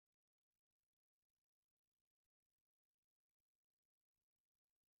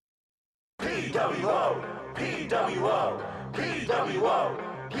PWO, PWO, PWO,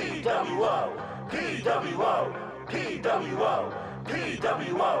 PWO, PWO, PWO,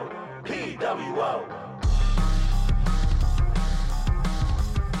 PWO, PWO.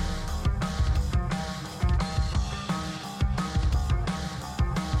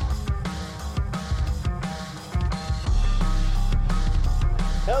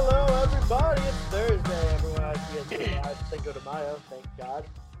 Hello, everybody. It's Thursday. Everyone, I see it's Cinco de Mayo. Thank God.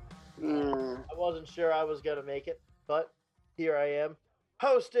 I wasn't sure I was gonna make it, but here I am,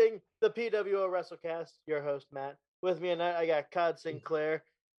 hosting the PWO WrestleCast. Your host Matt. With me tonight, I got Cod Sinclair,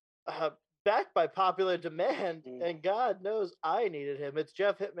 back by popular demand, and God knows I needed him. It's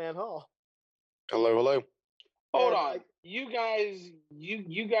Jeff Hitman Hall. Hello, hello. Hold on, you guys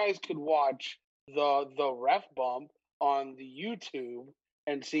could watch the ref bump on the YouTube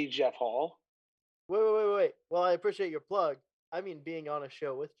and see Jeff Hall. Wait. Well, I appreciate your plug. I mean, being on a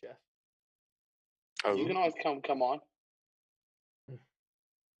show with Jeff. Oh. You can always come on.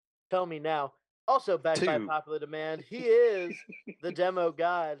 Tell me now. Also back by popular demand, he is the demo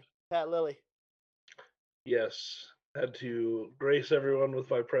god, Pat Lilly. Yes, had to grace everyone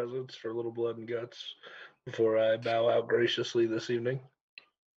with my presence for a little blood and guts before I bow out graciously this evening.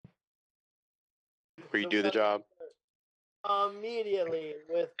 Redo the job. Immediately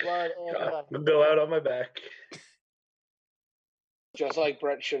with blood and guts. Go out on my back. Just like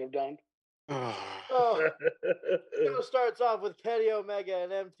Brett should have done. Show starts off with Kenny Omega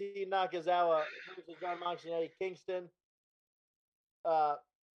and MT Nakazawa versus John Moxley and Eddie Kingston.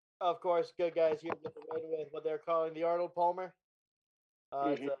 Of course, good guys here get the win with what they're calling the Arnold Palmer.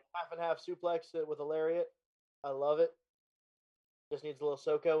 It's a half and half suplex with a lariat. I love it. Just needs a little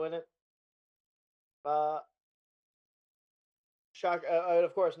SoCo in it. And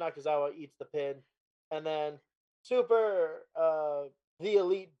of course, Nakazawa eats the pin. And then Super, the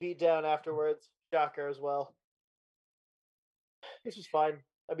Elite beatdown afterwards. Shocker as well. This was fine.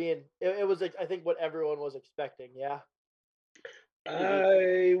 I mean, it was, I think, what everyone was expecting, yeah?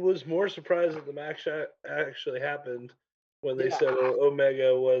 I was more surprised that the match actually happened when they said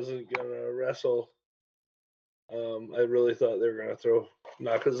Omega wasn't going to wrestle. I really thought they were going to throw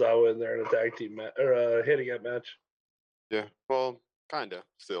Nakazawa in there in a tag team match, or a handicap match. Yeah, well, kind of,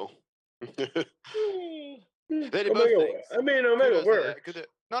 still. They did Omega, both things. I mean, Omega worked.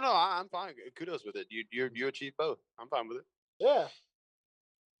 No, I'm fine. Kudos with it. You achieved both. I'm fine with it. Yeah.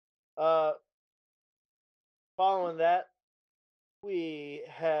 Following that, we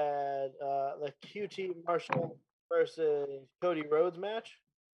had the QT Marshall versus Cody Rhodes match.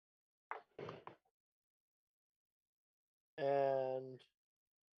 And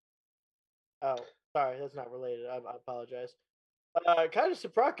sorry, that's not related. I apologize. Kind of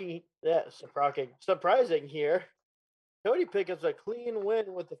surprising here. Cody picks up a clean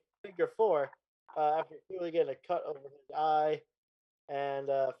win with the figure 4 after clearly getting a cut over his eye. And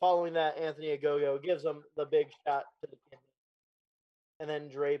following that, Anthony Ogogo gives him the big shot to the pin and then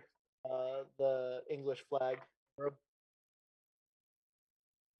drapes the English flag.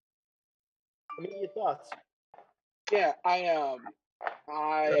 Immediate thoughts? Yeah,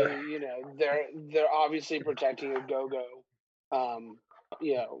 they're obviously protecting Ogogo,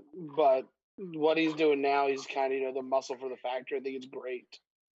 but what he's doing now, he's kind of the muscle for the factory. I think it's great.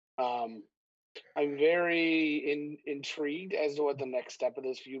 I'm very intrigued as to what the next step of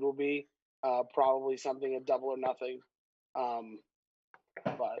this feud will be. Probably something at Double or Nothing.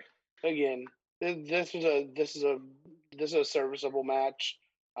 But again, this is a serviceable match.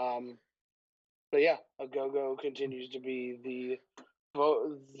 But yeah, Ogogo continues to be the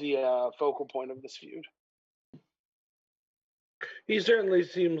focal point of this feud. He certainly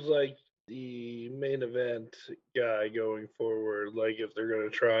seems like the main event guy going forward. Like if they're going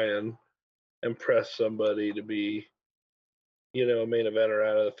to try and impress somebody to be, a main eventer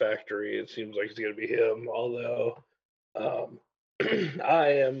out of the factory, it seems like it's going to be him. Although I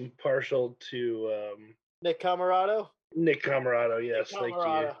am partial to Nick Comoroto. Nick Comoroto, yes, thank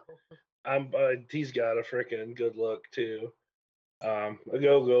you. He's got a freaking good look too.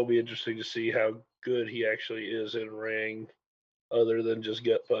 Ogogo will be interesting to see how good he actually is in ring, other than just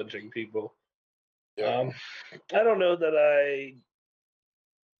gut punching people. Yeah. I don't know that I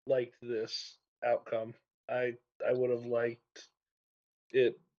liked this outcome. I would have liked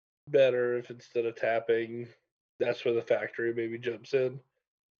it better if instead of tapping, that's where the factory maybe jumps in,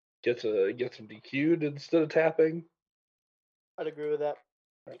 gets him DQ'd instead of tapping. I'd agree with that.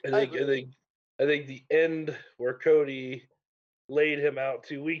 I think the end where Cody laid him out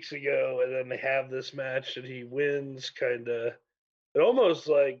 2 weeks ago, and then they have this match and he wins, it almost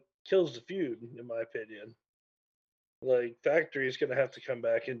like kills the feud, in my opinion. Like, Factory is going to have to come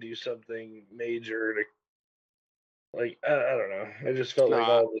back and do something major to, like, I don't know. I just felt like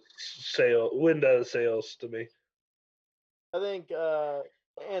all the window sales to me. I think to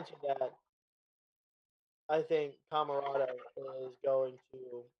answer that, I think Camarado is going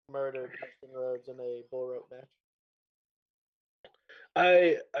to murder Dustin Rhodes in a bull rope match.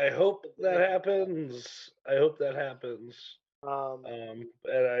 I hope that happens. I hope that happens. And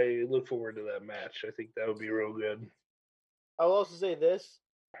I look forward to that match. I think that would be real good. I will also say this: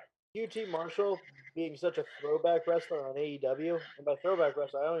 QT Marshall being such a throwback wrestler on AEW, and by throwback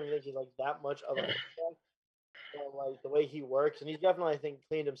wrestler, I don't even think he's like that much of a throwback. Like the way he works, and he's definitely, I think,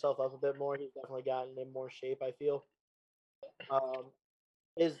 cleaned himself up a bit more. He's definitely gotten in more shape, I feel.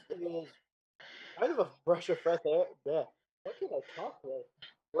 Is kind of a brush of fresh air. Yeah, what can I talk with?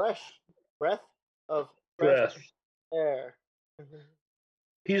 Breath of fresh air.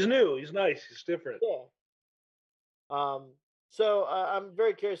 He's new. He's nice. He's different. Yeah. So I'm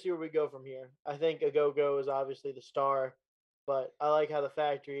very curious to see where we go from here. I think Ogogo is obviously the star, but I like how the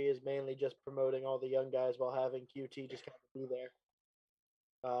Factory is mainly just promoting all the young guys while having QT just kind of be there.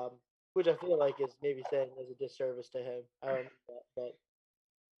 Which I feel like is maybe saying there's a disservice to him. I don't know, but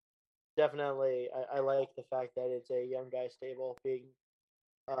definitely I like the fact that it's a young guy stable being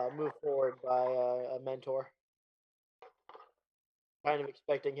moved forward by a mentor. Kind of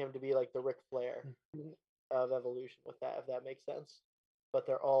expecting him to be like the Ric Flair of Evolution with that, if that makes sense. But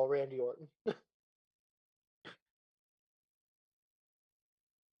they're all Randy Orton.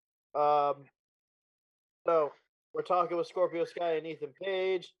 So we're talking with Scorpio Sky and Ethan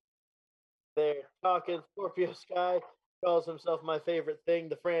Page. They're talking. Scorpio Sky calls himself my favorite thing,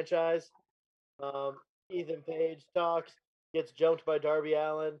 the franchise. Ethan Page talks, gets jumped by Darby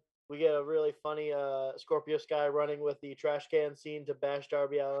Allin. We get a really funny Scorpio Sky running with the trash can scene to bash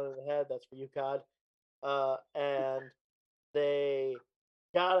Darby Allin in the head. That's for you, COD. And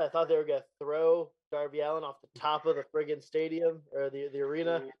I thought they were going to throw Darby Allin off the top of the friggin' stadium or the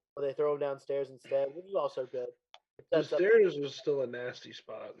arena, but they throw him downstairs instead, which is also good. The stairs was still a nasty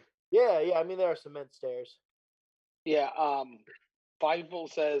spot. Yeah. I mean, there are cement stairs. Yeah. Fightful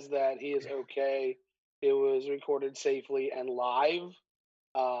says that he is okay. It was recorded safely and live,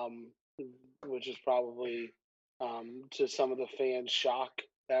 which is probably to some of the fans' shock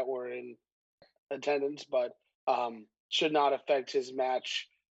that were in attendance, but should not affect his match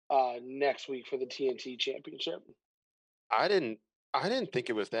next week for the TNT Championship. I didn't think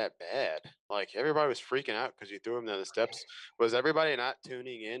it was that bad. Like, everybody was freaking out because you threw him down the steps. Was everybody not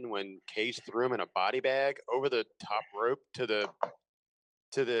tuning in when Cage threw him in a body bag over the top rope to the?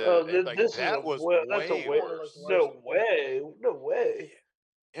 That was way worse. No way.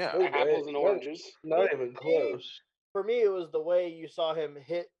 Yeah, no apples and oranges. Not even close. For me, it was the way you saw him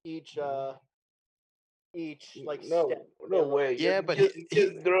hit each like step. No way. Yeah, but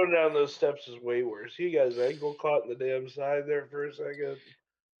getting thrown down those steps is way worse. He got his ankle caught in the damn side there for a second.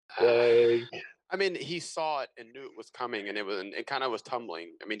 I mean, he saw it and knew it was coming, and it kind of was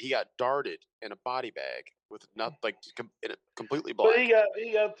tumbling. I mean, he got darted in a body bag with completely black. But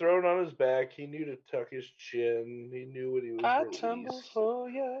he got thrown on his back. He knew to tuck his chin. He knew what he was. I tumble for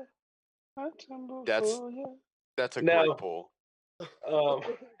ya. I tumble for ya. That's a great pull.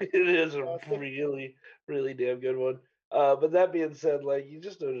 It is a really, really damn good one. But that being said, like, you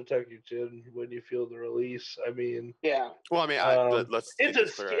just know to tuck your chin when you feel the release. I mean, yeah. Well, I mean, I think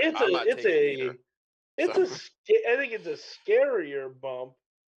it's a scarier bump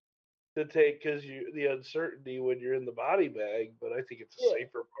to take because the uncertainty when you're in the body bag. But I think it's a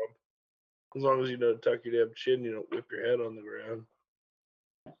safer bump as long as you know to tuck your damn chin. You don't whip your head on the ground.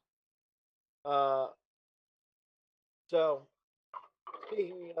 So,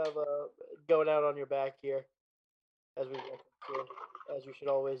 speaking of going out on your back here, as you should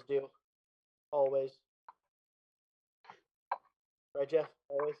always do. Always. Right, Jeff?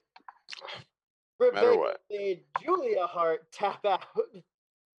 Always. Britt Baker made Julia Hart tap out.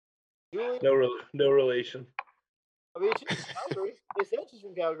 Julia? No relation. I mean, she's from Calgary. They said she's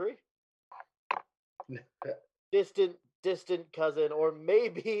from Calgary. Distant cousin, or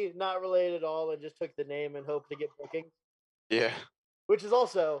maybe not related at all, and just took the name and hoped to get bookings. Yeah. Which is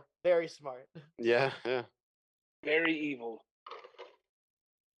also very smart. Yeah. Very evil.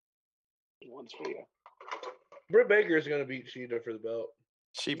 One's for you. Britt Baker is going to beat Sheeta for the belt.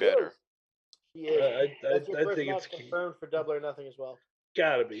 She better. She is. I think it's confirmed for Double or Nothing as well.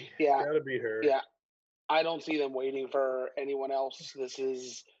 Gotta be. Yeah. Gotta be her. Yeah. I don't see them waiting for anyone else. This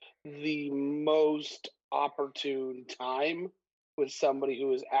is the most opportune time with somebody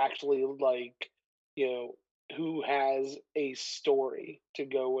who is actually who has a story to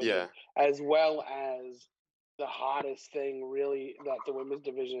go with it, as well as the hottest thing really that the women's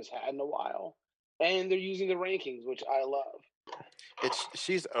division has had in a while, and they're using the rankings, which I love.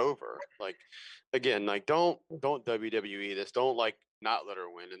 She's over. Like again, like don't WWE this. Don't like not let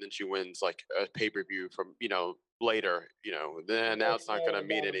her win, and then she wins like a pay-per-view from later. Then now it's not going to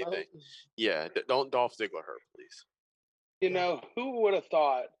mean anything. Yeah, don't Dolph Ziggler her, please. Who would have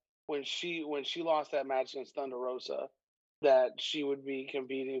thought when she lost that match against Thunder Rosa that she would be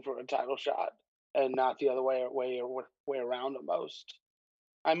competing for a title shot and not the other way around almost.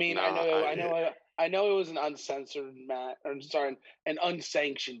 I mean, No, I know it was an uncensored match, an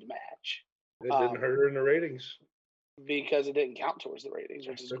unsanctioned match. It didn't hurt her in the ratings because it didn't count towards the ratings,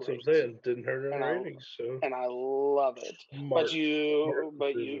 which is That's great. what I'm saying. Didn't hurt her in the ratings, so and I love it. But you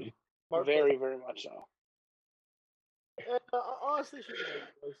very, very much so. Honestly, she's a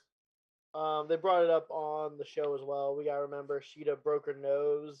good choice. They brought it up on the show as well. We gotta remember Shida broke her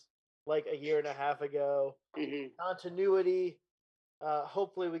nose like a year and a half ago. Mm-hmm. Continuity.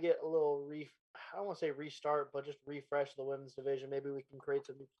 Hopefully, we get a little I don't want to say restart, but just refresh the women's division. Maybe we can create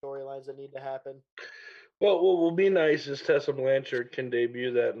some new storylines that need to happen. Well, what will be nice is Tessa Blanchard can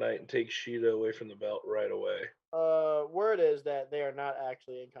debut that night and take Shida away from the belt right away. Word is that they are not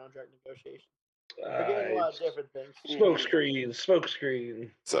actually in contract negotiations. They're getting a lot of different things. Smoke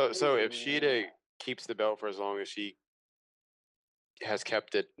screen. So if Shida keeps the belt for as long as she has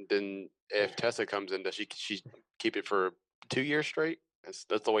kept it, then if Tessa comes in, does she keep it for 2 years straight? That's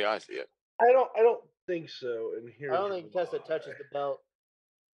the way I see it. I don't think so. And I don't think Tessa touches the belt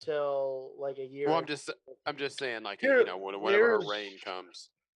till like a year. Well, I'm just saying, like, whenever her reign comes.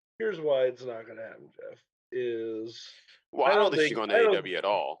 Here's why it's not going to happen, Jeff. I don't think she's going to AEW at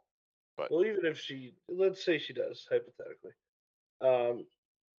all. But well, even if let's say she does, hypothetically,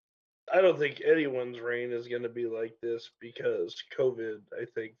 I don't think anyone's reign is going to be like this because COVID, I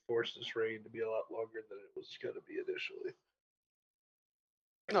think, forced this reign to be a lot longer than it was going to be initially.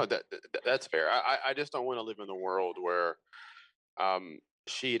 No, that's fair. I just don't want to live in a world where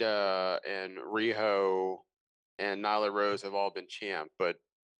Shida and Riho and Nyla Rose have all been champ, but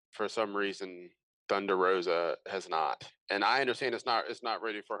for some reason Thunder Rosa has not. And I understand it's not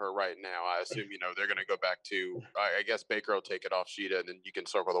ready for her right now. I assume they're going to go back to. I guess Baker will take it off Shida, and then you can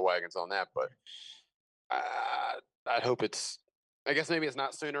circle the wagons on that. But I hope it's. I guess maybe it's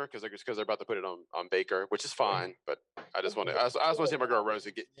not sooner because they're about to put it on Baker, which is fine. But I just want to see my girl Rosa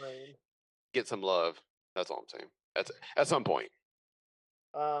get some love. That's all I'm saying. That's at some point.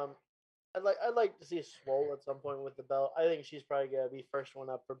 I'd like to see Swole at some point with the belt. I think she's probably gonna be first one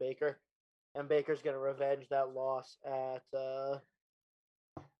up for Baker, and Baker's gonna revenge that loss at. I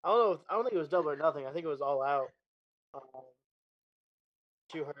don't think it was Double or Nothing. I think it was All Out.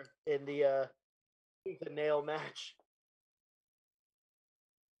 To her in the nail match.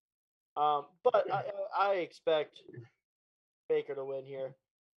 But I expect Baker to win here.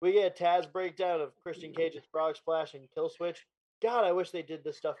 We get a Taz breakdown of Christian Cage's Frog Splash and Kill Switch. God, I wish they did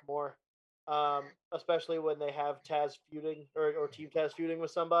this stuff more. Especially when they have Taz feuding or Team Taz feuding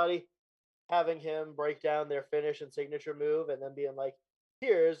with somebody. Having him break down their finish and signature move and then being like,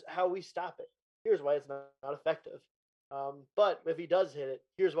 here's how we stop it. Here's why it's not effective. But if he does hit it,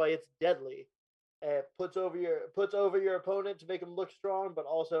 here's why it's deadly. It puts over your opponent to make him look strong, but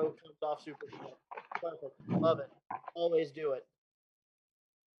also comes off super strong. Perfect. Love it. Always do it.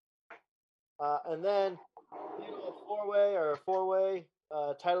 And then a four-way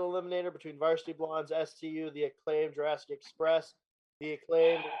title eliminator between Varsity Blondes, SCU, the Acclaimed, Jurassic Express, the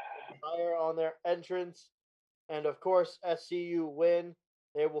Acclaimed fire on their entrance, and of course SCU win.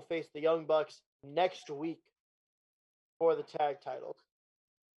 They will face the Young Bucks next week for the tag titles.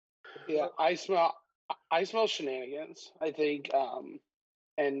 Yeah, I smell shenanigans. I think,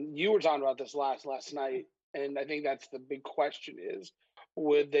 and you were talking about this last night, and I think that's the big question: is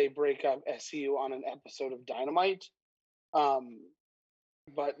would they break up SCU on an episode of Dynamite?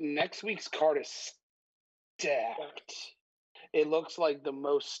 But next week's card is stacked. It looks like the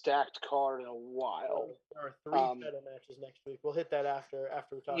most stacked card in a while. There are 3 title matches next week. We'll hit that after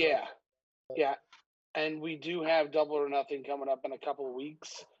we talk. Yeah, and we do have Double or Nothing coming up in a couple of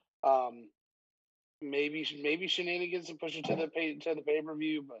weeks. Maybe shenanigans and push it to the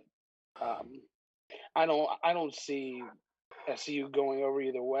pay-per-view, but I don't see SCU going over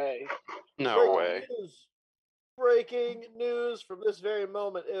either way. No way. Breaking news from this very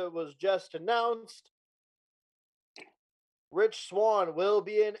moment. It was just announced. Rich Swann will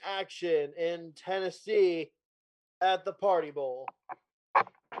be in action in Tennessee at the Party Bowl.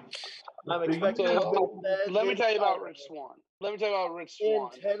 I'm expecting. Let me tell you about Rich Swann.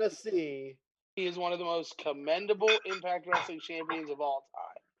 In Tennessee. He is one of the most commendable Impact Wrestling champions of all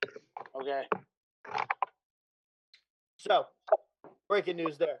time. Okay? So, breaking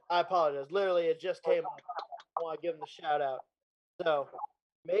news there. I apologize. Literally, it just came up. I want to give him the shout out. So,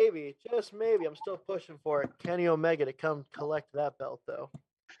 maybe, just maybe, I'm still pushing for it. Kenny Omega to come collect that belt, though.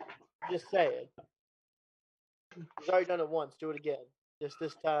 Just saying. He's already done it once. Do it again. Just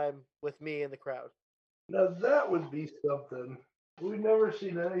this time with me in the crowd. Now that would be something. We've never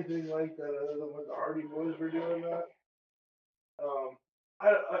seen anything like that other than when the Hardy Boys were doing that.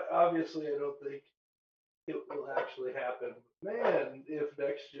 I obviously I don't think it will actually happen. Man, if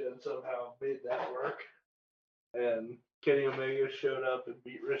Next Gen somehow made that work, and Kenny Omega showed up and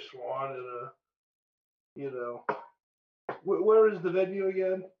beat Rich Swann in where is the venue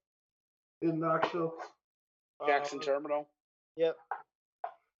again? In Knoxville? Jackson Terminal. Yep.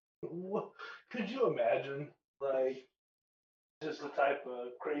 What, could you imagine, like, just the type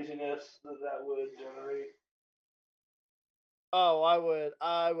of craziness that would generate? Oh,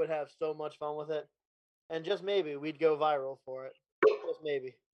 I would have so much fun with it. And just maybe we'd go viral for it. Just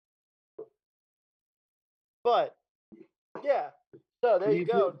maybe. But yeah. So there you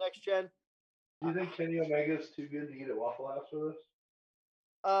go, Next Gen. Do you think Kenny Omega's too good to eat at Waffle House for this?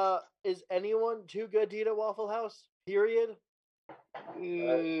 Is anyone too good to eat at Waffle House? Period.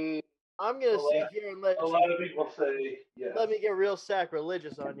 I'm gonna sit here and let a lot of people say yes. Let me get real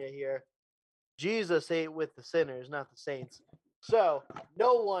sacrilegious on you here. Jesus ate with the sinners, not the saints. So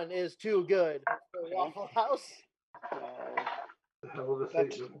no one is too good for Waffle House.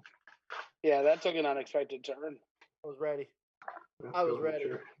 Yeah, that took an unexpected turn. I was ready. I was ready.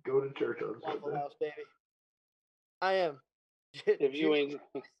 Go to church on Waffle Sunday. House, baby. I am. If you ain't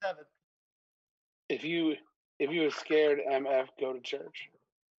 7. If you were scared, MF, go to church.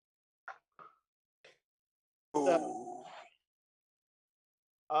 And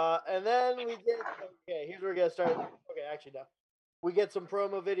then we get here's where we're gonna start. Okay, actually no. We get some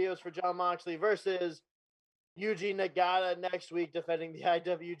promo videos for Jon Moxley versus Yuji Nagata next week, defending the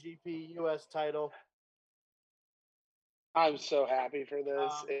IWGP US title. I'm so happy for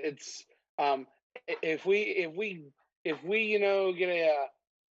this. It's if we get a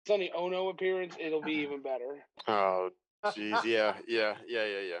Sonny Ono appearance, it'll be even better. Oh, jeez, yeah.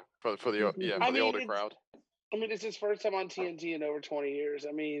 For the older crowd. I mean, it's his first time on TNT in over 20 years.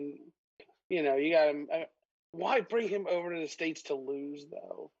 I mean, you got him. Why bring him over to the States to lose,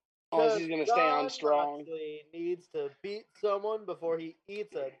 though? Unless he's going to stay on strong. Moxley needs to beat someone before he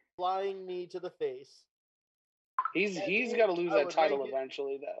eats a flying knee to the face. He's got to lose that title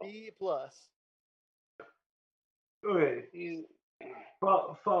eventually, though. B+. Okay.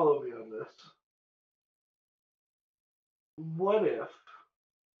 Follow me on this. What if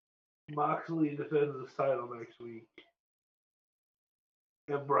Moxley defends his title next week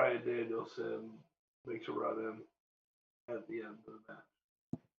and Bryan Danielson makes a run in at the end of the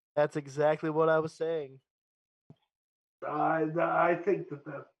match? That's exactly what I was saying. I think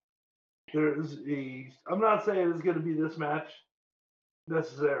that there's I'm not saying it's going to be this match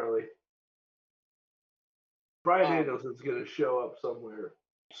necessarily. Bryan Danielson's going to show up somewhere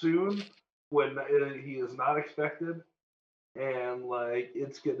soon when he is not expected, and like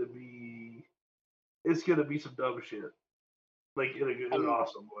it's going to be some dumb shit, like in an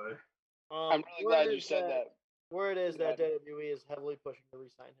awesome way. I'm really glad you said that. Word is that WWE is heavily pushing to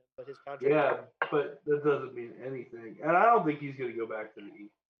re-sign him, but his contract. Yeah, but that doesn't mean anything, and I don't think he's going to go back to the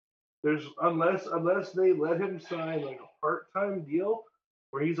E. There's unless they let him sign like a part-time deal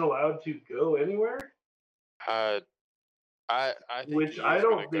where he's allowed to go anywhere. I think which I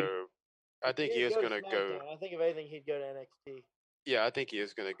don't think. I think he is going to go. I think if anything, he'd go to NXT. Yeah, I think he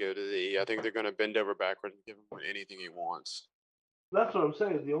is going to go to the E. I think they're going to bend over backwards and give him anything he wants. That's what I'm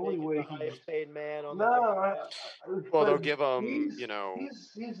saying. The only way the highest paid man on well, they'll give him,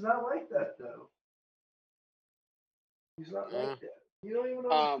 He's not like that, though. He's not like that. You don't even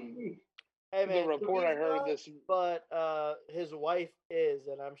know TV. Hey, man, the report I heard this. But his wife is,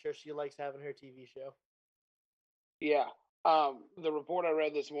 and I'm sure she likes having her TV show. Yeah. The report I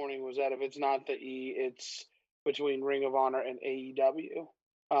read this morning was that if it's not the E, it's between Ring of Honor and AEW.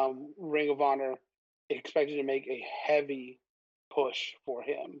 Ring of Honor expected to make a heavy push for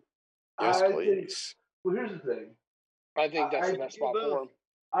him. Yes, please. Well, here's the thing. I think that's the best spot for him.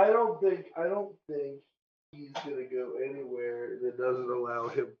 I don't think he's gonna go anywhere that doesn't allow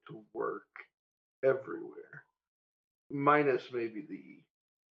him to work everywhere, minus maybe the E.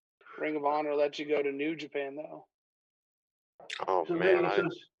 Ring of Honor lets you go to New Japan, though. Oh,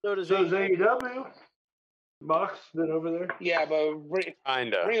 man. So does AEW. Mox been over there. Yeah, but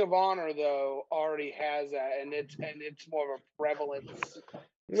Kinda. Ring of Honor though already has that, and it's more of a prevalent.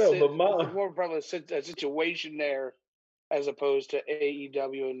 No, but more prevalent situation there as opposed to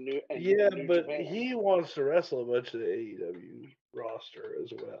AEW and New but Japan. he wants to wrestle a bunch of the AEW roster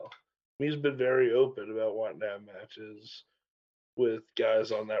as well. He's been very open about wanting to have matches with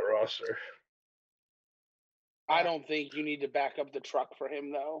guys on that roster. I don't think you need to back up the truck for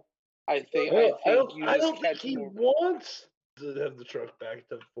him, though. I think he wants to have the truck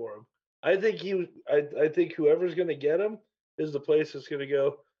backed up for him. I think whoever's going to get him is the place that's going to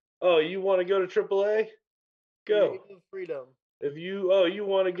go, oh, you want to go to AAA? Go. Freedom. If you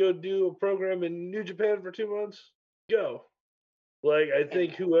want to go do a program in New Japan for 2 months? Go. Like, I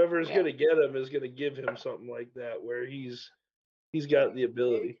think whoever's going to get him is going to give him something like that where he's got the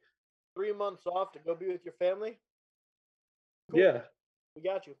ability. 3 months off to go be with your family? Cool. Yeah. We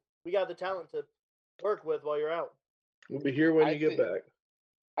got you. We got the talent to work with while you're out. We'll be here when you get back.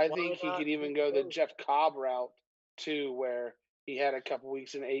 I think he could even go the Jeff Cobb route, too, where he had a couple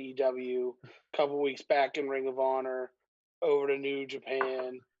weeks in AEW, a couple weeks back in Ring of Honor, over to New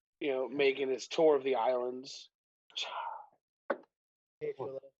Japan, making his tour of the islands.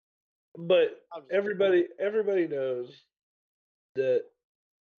 But everybody knows that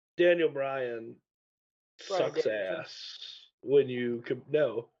Daniel Bryan sucks ass when you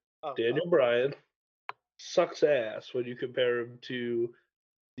Daniel Bryan sucks ass when you compare him to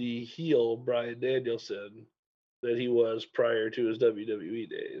the heel Bryan Danielson that he was prior to his WWE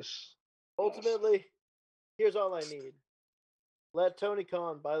days. Ultimately, here's all I need. Let Tony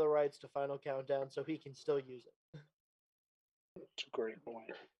Khan buy the rights to Final Countdown so he can still use it. That's a great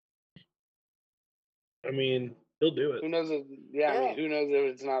point. I mean, he'll do it. Who knows? I mean, who knows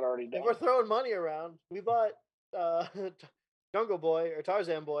if it's not already done? If we're throwing money around, we bought Jungle Boy or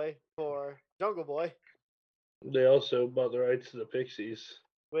Tarzan Boy for Jungle Boy. They also bought the rights to the Pixies,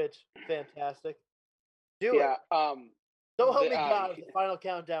 which fantastic. Do it. So help me God, the Final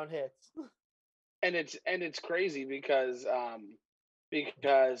Countdown hits. And it's crazy because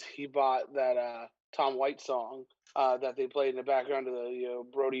he bought that Tom White song that they played in the background of the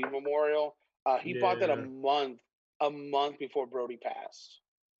Brody Memorial. He bought that a month before Brody passed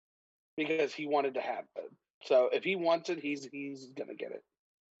because he wanted to have it. So if he wants it, he's gonna get it.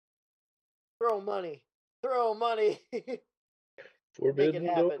 Throw money. Forbidden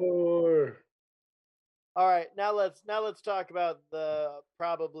Door. All right, now let's talk about the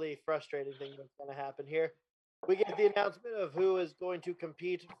probably frustrating thing that's going to happen here. We get the announcement of who is going to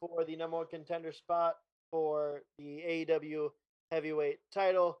compete for the number one contender spot for the AEW heavyweight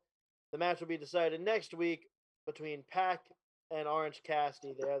title. The match will be decided next week between Pac and Orange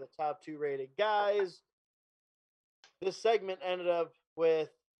Cassidy. They are the top 2 rated guys. This segment ended up with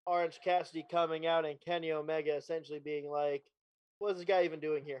Orange Cassidy coming out and Kenny Omega essentially being like, what is this guy even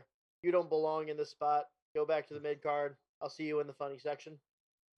doing here? You don't belong in this spot. Go back to the mid card. I'll see you in the funny section.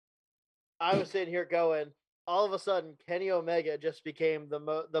 I was sitting here going, all of a sudden, Kenny Omega just became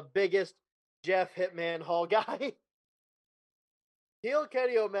the biggest Jeff Hitman Hall guy. Heel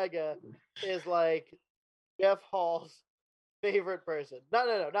Kenny Omega is like Jeff Hall's favorite person.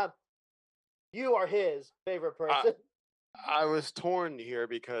 No, not you are his favorite person. I was torn here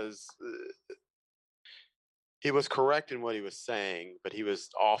because he was correct in what he was saying, but he was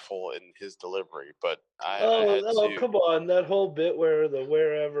awful in his delivery. But come on, that whole bit where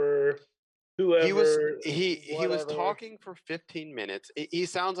whoever he was talking for 15 minutes. He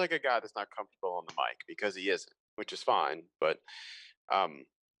sounds like a guy that's not comfortable on the mic because he isn't, which is fine. But I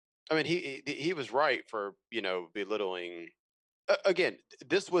mean, he was right for belittling. Again,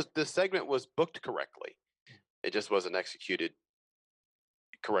 this segment was booked correctly. It just wasn't executed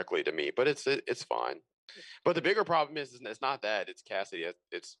correctly to me, but it's fine. But the bigger problem is it's not that, it's Cassidy.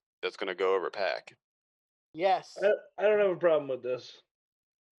 That's going to go over Pac. Yes. I don't have a problem with this.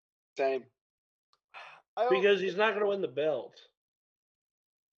 Same. Because he's not going to win the belt.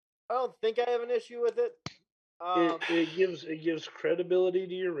 I don't think I have an issue with it. It gives credibility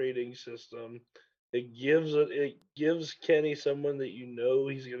to your rating system. It gives Kenny someone that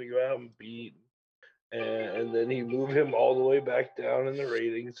he's going to go out and beat. And then you move him all the way back down in the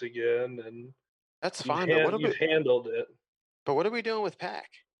ratings again, and that's fine. You've handled it. But what are we doing with Pac?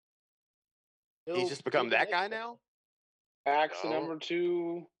 He's just become that guy now. Pac's number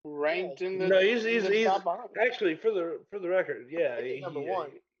 2 ranked in the. No, he's actually for the record. Yeah, he's number 1.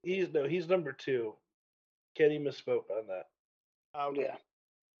 He's number 2. Kenny misspoke on that. Okay.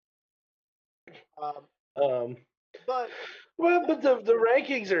 Yeah. But the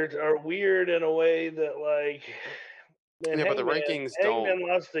rankings are weird in a way that like. Man, but the rankings don't. Hangman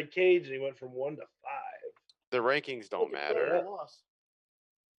lost to Cage and he went from 1 to 5. The rankings don't matter.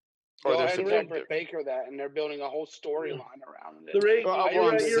 Or they're and subjective. Britt Baker that, and they're building a whole storyline around it. The rate, Well,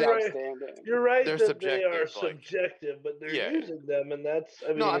 you're right. Outstanding. You're right They're that they are subjective, like- subjective, but they're Yeah. using them, and that's. I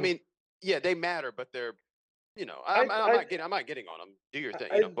mean, No, I mean, yeah, they matter, but they're, I'm not getting on them. Do your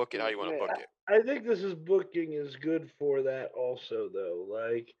thing, book it how you want to book it. I think this booking is good for that also, though.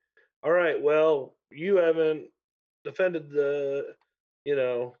 Like, all right, well, you haven't defended the,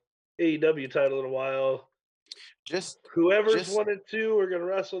 AEW title in a while. Whoever's wanted to, we're gonna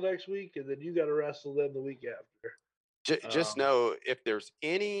wrestle next week, and then you got to wrestle them the week after. Just know if there's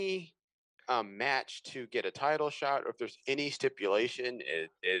any match to get a title shot, or if there's any stipulation,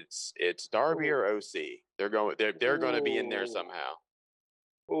 it's Darby or OC. They're going to be in there somehow.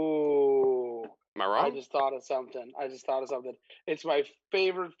 Ooh. Am I wrong? I just thought of something. It's my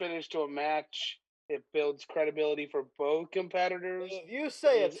favorite finish to a match. It builds credibility for both competitors. If you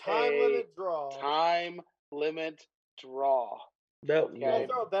say a time limit draw. Time limit draw. That Can I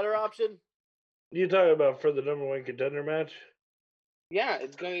throw a better option? You talking about for the number one contender match? Yeah,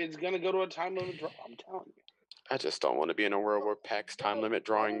 it's gonna go to a time limit draw. I'm telling you. I just don't want to be in a world where Pac's time limit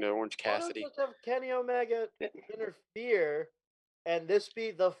drawing to Orange Why don't Cassidy. just have Kenny Omega interfere, and this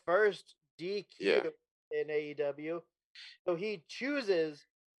be the first DQ in AEW? So he chooses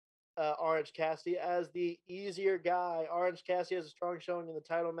Orange Cassidy as the easier guy. Orange Cassidy has a strong showing in the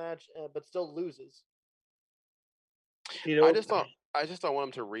title match, but still loses. I just don't want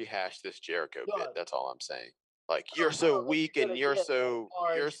him to rehash this Jericho bit. That's all I'm saying. Like, you're so weak and you're so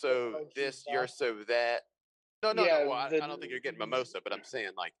this, you're so that. No. Well, I don't think you're getting Mimosa, but I'm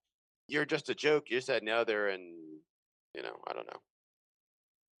saying, like, you're just a joke. You said another, and I don't know.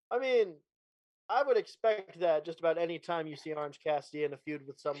 I mean, I would expect that just about any time you see Orange Cassidy in a feud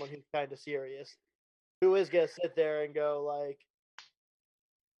with someone who's kind of serious, who is gonna sit there and go like,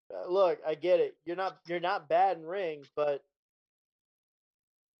 "Look, I get it. You're not bad in ring, but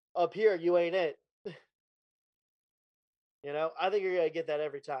up here you ain't it." I think you're gonna get that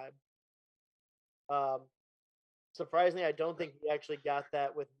every time. Surprisingly, I don't think we actually got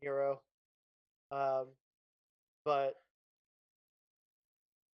that with Miro. But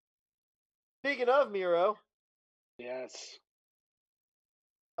speaking of Miro, yes,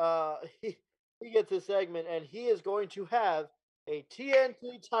 he gets his segment, and he is going to have a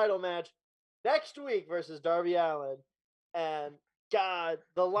TNT title match next week versus Darby Allin. And God,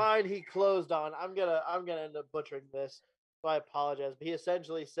 the line he closed on, I'm gonna end up butchering this, so I apologize. But he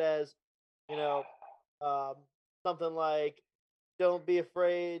essentially says, something like, "Don't be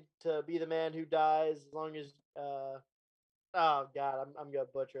afraid to be the man who dies, as long as." Oh God, I'm gonna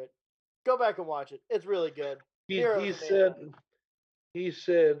butcher it. Go back and watch it. It's really good. He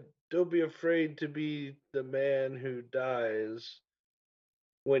said, "Don't be afraid to be the man who dies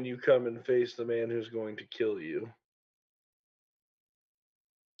when you come and face the man who's going to kill you."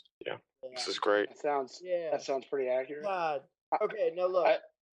 Yeah. This is great. That sounds pretty accurate. God. Okay, now look.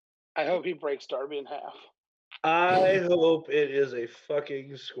 I hope he breaks Darby in half. I hope it is a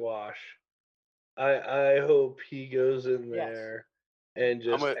fucking squash. I hope he goes in there and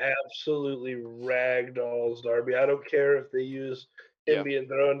just absolutely ragdolls Darby. I don't care if they use him being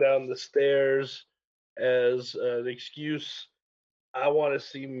thrown down the stairs as an excuse. I want to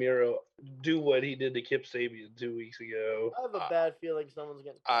see Miro do what he did to Kip Sabian 2 weeks ago. I have a bad feeling someone's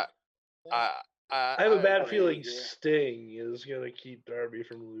gonna. I have a bad feeling Sting is gonna keep Darby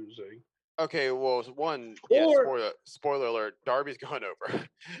from losing. Okay, well, one, spoiler alert, Darby's going over.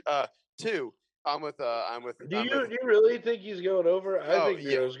 Two, I'm with. Do you really think he's going over? I think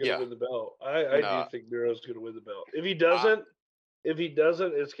Miro's going to win the belt. I do think Miro's going to win the belt. If he doesn't,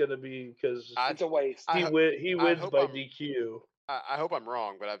 it's going to be because it's a waste. He wins by DQ. I hope I'm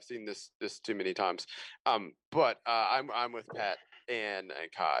wrong, but I've seen this too many times. But I'm with Pat and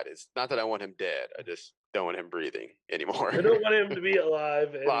Cod. It's not that I want him dead. I just don't want him breathing anymore. I don't want him to be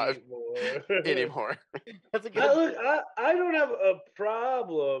alive anymore. That's a good. Look, I don't have a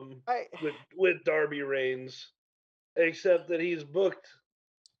problem with Darby Reigns, except that he's booked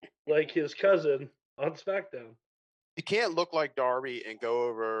like his cousin on SmackDown. You can't look like Darby and go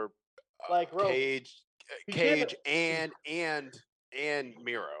over like Cage and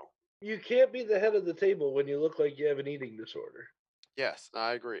Miro. You can't be the head of the table when you look like you have an eating disorder. Yes,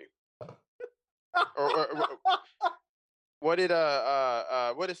 I agree. or what did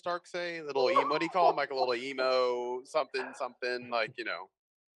Stark say? What do you call him? Like a little emo something, like,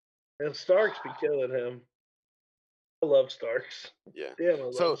 And Starks be killing him. I love Starks. Yeah. Damn, I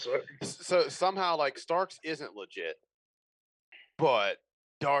love Starks. So somehow, like, Starks isn't legit, but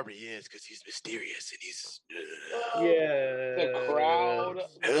Darby is because he's mysterious and he's the crowd.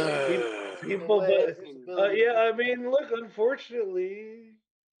 People, I mean, look. Unfortunately,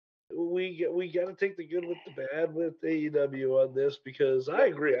 we got to take the good with the bad with AEW on this because I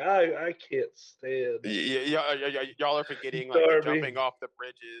agree. I can't stand. Y'all are forgetting like the Darby. jumping off the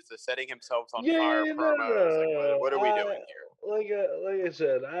bridges, the setting himself on Yeah, fire yeah, promos. Like, what are we doing here? Like I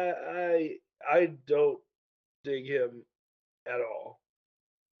said, I don't dig him at all.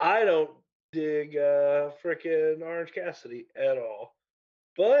 I don't dig frickin' Orange Cassidy at all.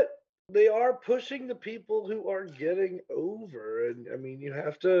 But they are pushing the people who are getting over, and I mean you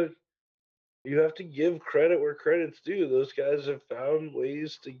have to give credit where credit's due. Those guys have found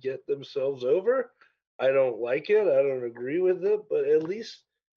ways to get themselves over. I don't like it. I don't agree with it, but at least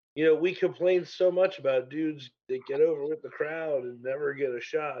we complain so much about dudes that get over with the crowd and never get a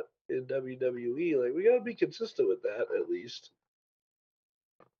shot in WWE. Like we got to be consistent with that at least.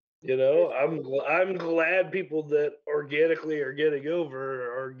 I'm glad people that organically are getting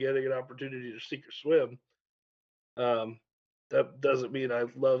over are getting an opportunity to sink or swim. That doesn't mean I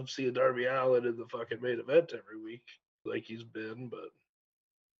love seeing Darby Allin in the fucking main event every week like he's been, but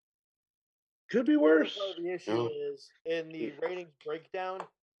could be worse. The issue is in the ratings breakdown,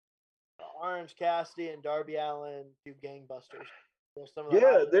 Orange Cassidy and Darby Allin do gangbusters.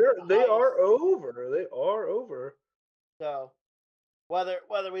 They are over. They are over. So whether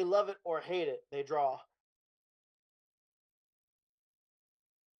we love it or hate it, they draw.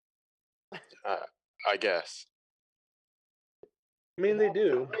 I guess. I mean, they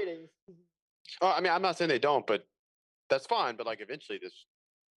do. Oh, I mean, I'm not saying they don't, but that's fine. But like, eventually,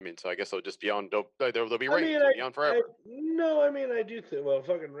 so I guess they'll just be on. There'll be Reigns. They'll be on forever. No, I mean, I do think. Well,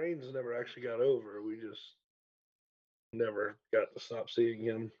 fucking Reigns never actually got over. We just never got to stop seeing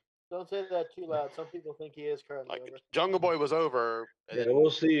him. Don't say that too loud. Some people think he is currently over. Jungle Boy was over. Yeah, we'll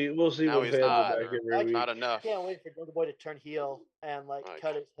see. Now he's not. Not enough. I can't wait for Jungle Boy to turn heel and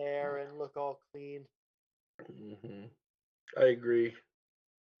cut his hair and look all clean. Mm-hmm. I agree.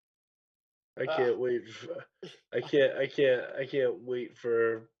 I can't wait. I can't wait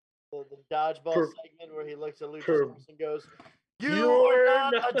for the dodgeball segment where he looks at Luchasaurus and goes, "You're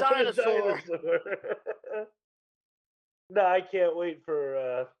not a dinosaur." No, I can't wait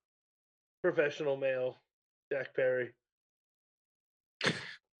for professional male Jack Perry.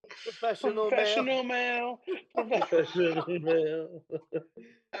 Professional male. Professional male.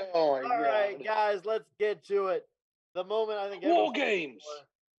 Oh my God. All right, guys, let's get to it. The moment I think War Games.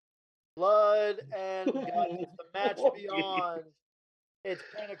 Blood and Guts. It's the match beyond. It's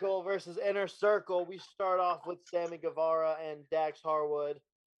Pinnacle versus Inner Circle. We start off with Sammy Guevara and Dax Harwood,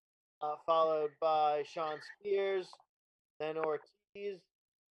 followed by Shawn Spears, then Ortiz,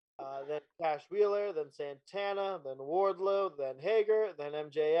 then Cash Wheeler, then Santana, then Wardlow, then Hager, then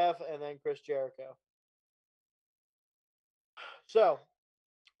MJF, and then Chris Jericho. So,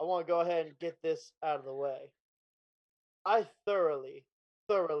 I want to go ahead and get this out of the way. I thoroughly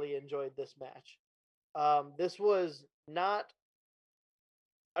enjoyed this match. This was not.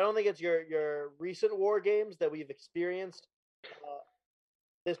 I don't think it's your recent War Games that we've experienced.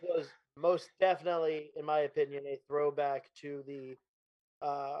 This was most definitely, in my opinion, a throwback to the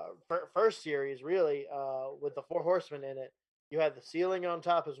first series, really, with the Four Horsemen in it. You had the ceiling on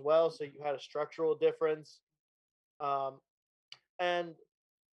top as well, so you had a structural difference. And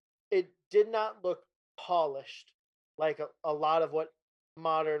it did not look polished like a lot of what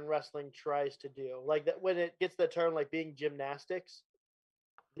modern wrestling tries to do. Like that when it gets the term like being gymnastics,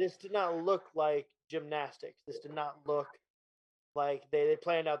 this did not look like gymnastics. This did not look like they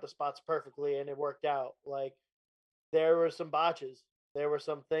planned out the spots perfectly and it worked out. Like there were some botches. There were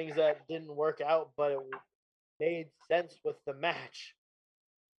some things that didn't work out, but it made sense with the match.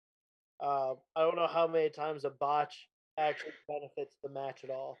 I don't know how many times a botch actually benefits the match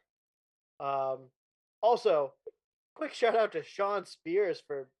at all. Also, quick shout out to Shawn Spears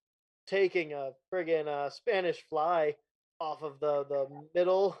for taking a friggin' Spanish fly off of the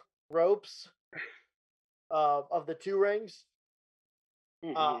middle ropes of the two rings.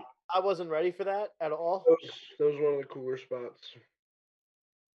 Mm-hmm. I wasn't ready for that at all. That was one of the cooler spots.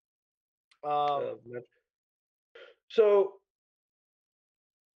 So,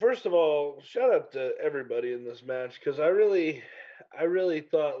 first of all, shout out to everybody in this match because I really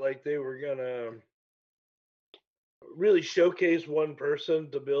thought like they were gonna really showcase one person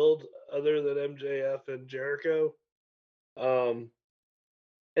to build other than MJF and Jericho. And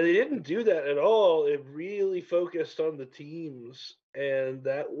they didn't do that at all. It really focused on the teams, and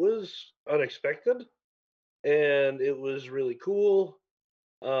that was unexpected, and it was really cool.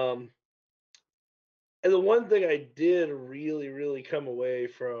 And the one thing I did really come away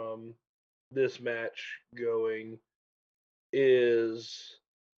from this match going is,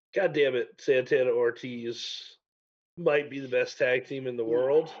 God damn it, Santana Ortiz might be the best tag team in the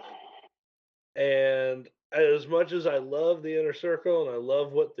world. And as much as I love the Inner Circle and I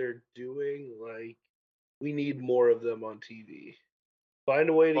love what they're doing, like we need more of them on TV. Find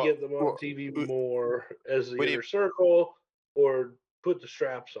a way to get them on TV more as the Inner Circle, or put the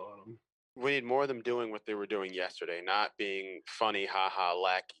straps on them. We need more of them doing what they were doing yesterday, not being funny, haha,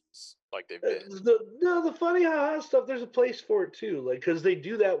 lackeys like they've been. The funny haha stuff. There's a place for it too, like because they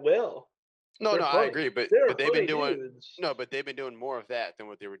do that well. No, They're no, funny. I agree, but they've been doing dudes. no, but they've been doing more of that than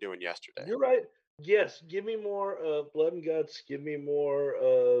what they were doing yesterday. You're right. Yes, give me more of Blood and Guts. Give me more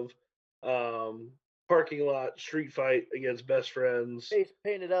of parking lot street fight against best friends. Face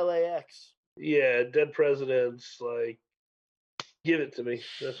painted LAX. Yeah, dead presidents. Like, give it to me.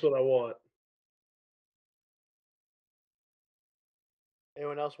 That's what I want.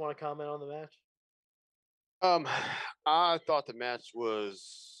 Anyone else want to comment on the match? I thought the match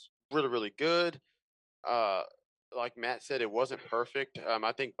was really, really good. Like Matt said, it wasn't perfect.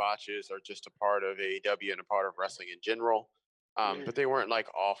 I think botches are just a part of AEW and a part of wrestling in general. But they weren't like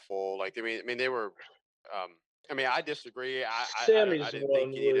awful. Like I mean, they were. I disagree. Sammy's I didn't one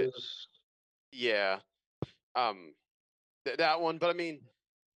think he needed. was. Yeah. That one, but I mean,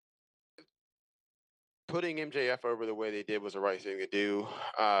 putting MJF over the way they did was the right thing to do.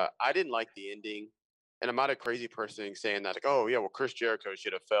 I didn't like the ending, and I'm not a crazy person saying that. Like, oh yeah, well Chris Jericho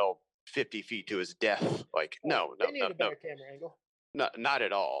should have fell 50 feet to his death. Like, no, camera angle. No, not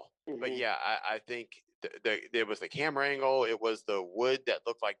at all. Mm-hmm. But yeah, I think there was the camera angle. It was the wood that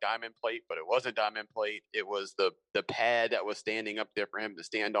looked like diamond plate, but it wasn't diamond plate. It was the pad that was standing up there for him to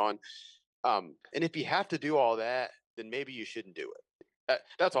stand on. And if you have to do all that, then maybe you shouldn't do it.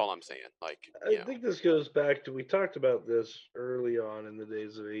 That's all I'm saying. Like, I think this goes back to, we talked about this early on in the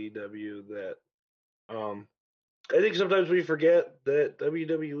days of AEW, that I think sometimes we forget that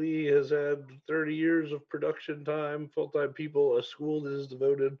WWE has had 30 years of production time, full-time people, a school that is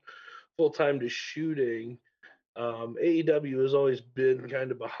devoted full-time to shooting. AEW has always been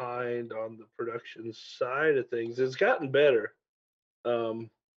kind of behind on the production side of things. It's gotten better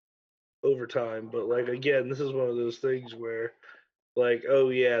over time, but like, again, this is one of those things where, like, oh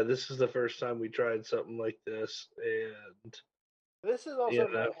yeah, this is the first time we tried something like this, and this is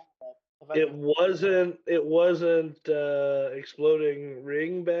also it wasn't exploding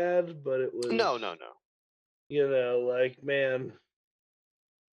ring bad, but it was no. You know, like, man.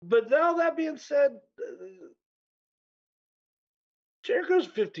 But now that being said, Jericho's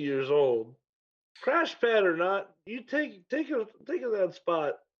 50 years old. Crash pad or not, you take that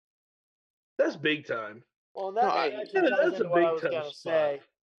spot. That's big time. Well, that's a big time spot.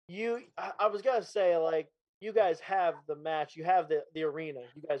 I was gonna say, like, you guys have the match, you have the arena,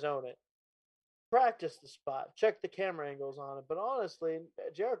 you guys own it. Practice the spot, check the camera angles on it. But honestly,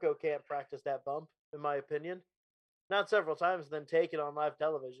 Jericho can't practice that bump, in my opinion. Not several times, and then take it on live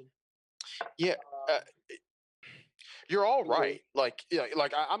television. Yeah, you're all right. Like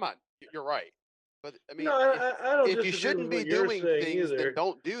I'm not. You're right. But I mean, no, I don't. If you shouldn't be doing things, then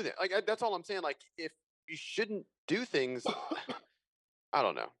don't do them. Like that's all I'm saying. Like if you shouldn't do things, I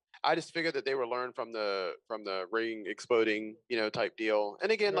don't know. I just figured that they were learned from the ring exploding, type deal.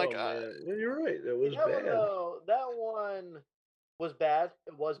 And again, you're right. It was bad. That one was bad.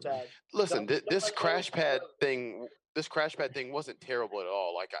 It was bad. Listen, this crash pad thing. This crash pad thing wasn't terrible at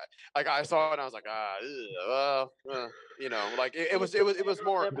all. Like I saw it and I was like, like it was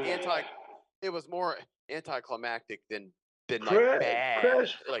more it was more anticlimactic than like bad.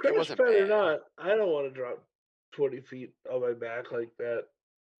 Crash it wasn't pad bad. Or not, I don't want to drop 20 feet on my back like that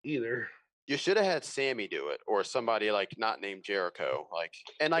either. You should have had Sammy do it, or somebody like not named Jericho. Like,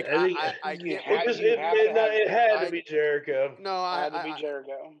 and like it had to be Jericho. No, it had to be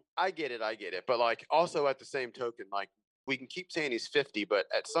Jericho. I get it, but like also at the same token, like we can keep saying he's 50, but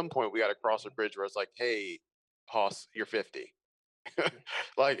at some point we got to cross a bridge where it's like, hey, Hoss, you're 50.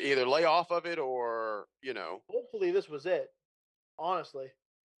 Like either lay off of it or Hopefully this was it. Honestly,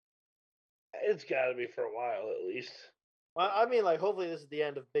 it's got to be for a while at least. I mean, like, hopefully this is the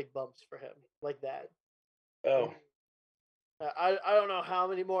end of big bumps for him, like that. Oh. I don't know how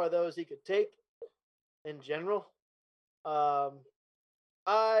many more of those he could take in general.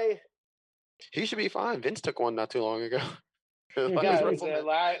 He should be fine. Vince took one not too long ago. It was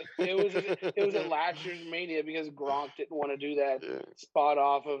at last year's Mania because Gronk didn't want to do that spot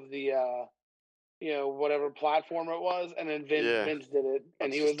off of the whatever platform it was, and then Vince did it,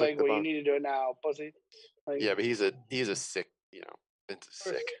 and he was like, "Well, you need to do it now, pussy." Like, yeah, but he's a sick, Vince is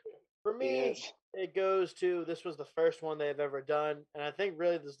sick. For me, it goes to, this was the first one they've ever done, and I think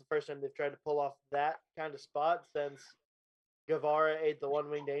really this is the first time they've tried to pull off that kind of spot since Guevara ate the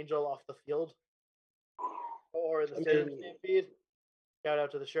one-winged angel off the field, or in the Citizen Stampede. Shout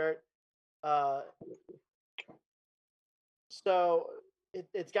out to the shirt. So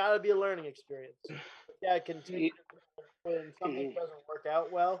it's got to be a learning experience. Yeah, continue when something doesn't work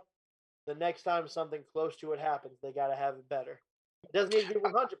out well. The next time something close to it happens, they got to have it better. It doesn't need to be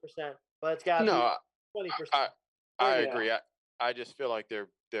 100%, but it's got to No, be 20%. I agree. I just feel like they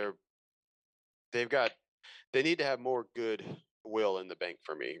need to have more good will in the bank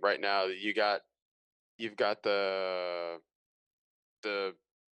for me right now. You've got the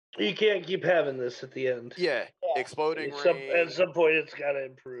You can't keep having this at the end. exploding ring. At some point, it's got to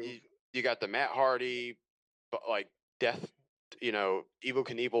improve. You got the Matt Hardy, like death, Evel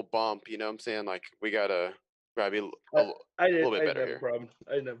Knievel bump. You know what I'm saying? Like we gotta be a little bit better here.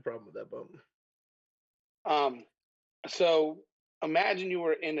 I didn't have a problem with that bump. So imagine you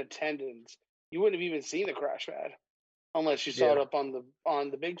were in attendance. You wouldn't have even seen the crash pad unless you saw it up on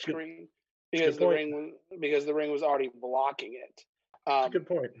the big screen because the ring was already blocking it. That's a good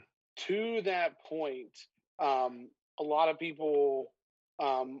point. To that point, a lot of people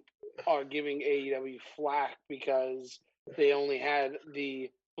are giving AEW flack because they only had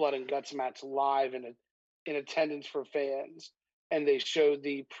the Blood and Guts match live in attendance for fans, and they showed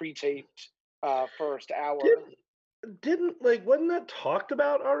the pre-taped first hour. Wasn't that talked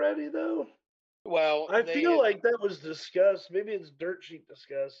about already though? Well, I feel like that was discussed. Maybe it's dirt sheet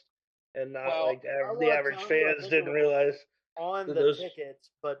discussed, and not the average fans didn't realize on the tickets.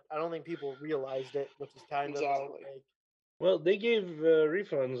 But I don't think people realized it, which is kind of like. Well, they gave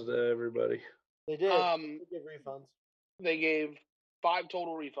refunds to everybody. They did. They gave refunds. They gave 5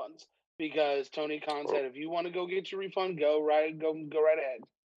 total refunds because Tony Khan said, "If you want to go get your refund, go right ahead."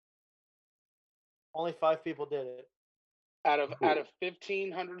 Only 5 people did it. Out of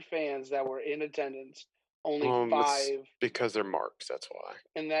 1,500 fans that were in attendance, only 5 because they're marks. That's why.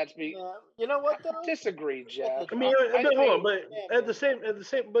 And that's you know what though? Disagree, Jeff. I mean, hold on, but at the same,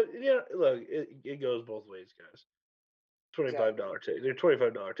 but look, it goes both ways, guys. $25 tickets. They're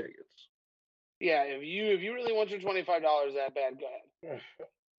 $25 tickets. Yeah, if you really want your $25 that bad, go ahead.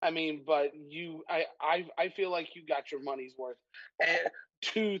 I mean, but I feel like you got your money's worth,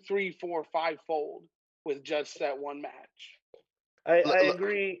 2, 3, 4, 5-fold with just that one match. I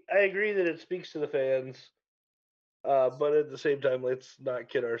agree. I agree that it speaks to the fans, but at the same time, let's not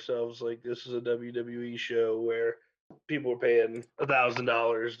kid ourselves. Like this is a WWE show where people are paying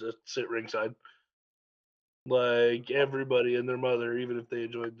 $1,000 to sit ringside. Like everybody and their mother, even if they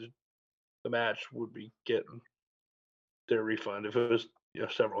enjoyed the match, would be getting their refund if it was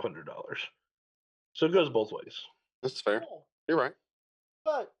several $100s. So it goes both ways. That's fair. You're right.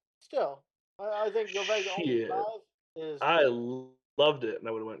 But still, I think November only 5 is. I loved it, and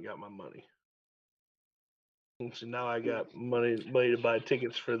I would have went and got my money. And so now I got money to buy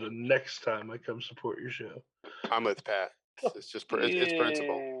tickets for the next time I come support your show. I'm with Pat. It's just it's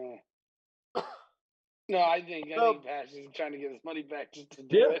principle. No, I think Pat is trying to get his money back just to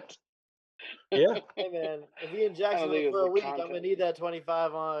do it. Yeah. Hey man, if we in Jacksonville for a week, I'm gonna need that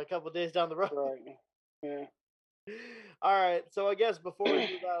 25 on a couple of days down the road. Right. Yeah. All right. So I guess before we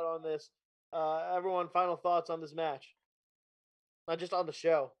move out on this, everyone, final thoughts on this match. Not just on the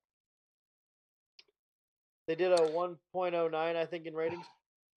show. They did a 1.09, I think, in ratings.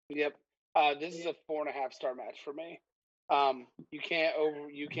 Yep. This is a 4.5-star match for me. You can't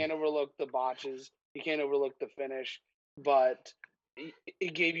overlook the botches. You can't overlook the finish, but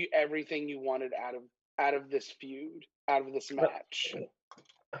it gave you everything you wanted out of this feud, out of this match.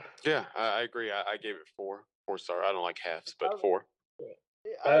 Yeah, I agree. I gave it 4-star. I don't like halves, but 4.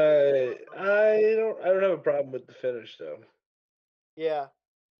 I don't have a problem with the finish though. Yeah,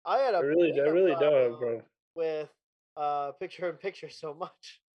 I really don't have a problem with picture-in-picture so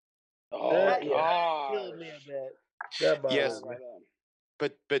much. That killed me a bit. Yes,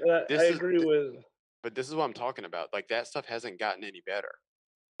 but I agree with. But this is what I'm talking about. Like that stuff hasn't gotten any better.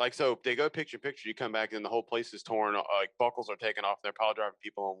 Like so, they go picture-in-picture. You come back and the whole place is torn. Like buckles are taken off. They're pile driving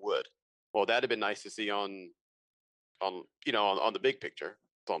people on wood. Well, that'd have been nice to see on the big picture.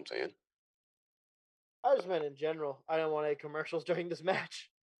 That's all I'm saying. I just meant in general. I don't want any commercials during this match.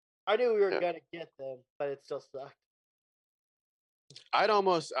 I knew we were gonna get them, but it still sucked.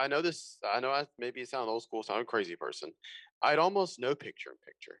 Maybe it sounds old school, so I'm a crazy person. I'd almost know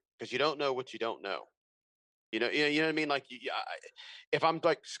picture-in-picture because you don't know what you don't know. You know what I mean? Like, if I'm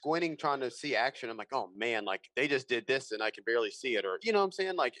like squinting trying to see action, I'm like, oh man, like they just did this and I can barely see it, or you know what I'm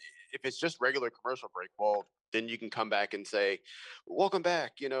saying? Like, if it's just regular commercial break, well, then you can come back and say, welcome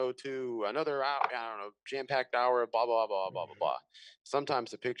back, to another hour, I don't know, jam-packed hour, blah blah blah blah blah blah. Sometimes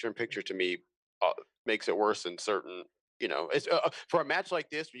the picture-in-picture to me makes it worse in certain. It's for a match like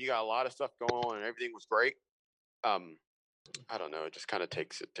this where you got a lot of stuff going on and everything was great. I don't know. It just kind of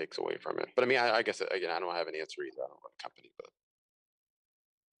takes away from it. But I mean, I guess again, I don't have an answer either. I don't run a company, but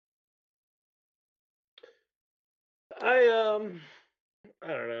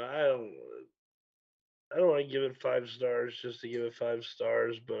I don't know. I don't want to give it 5 stars just to give it 5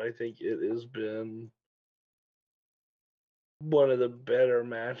 stars, but I think it has been one of the better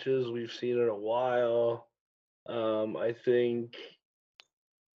matches we've seen in a while. I think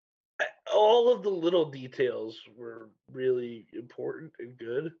all of the little details were really important and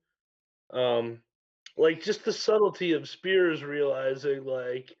good. Like just the subtlety of Spears realizing,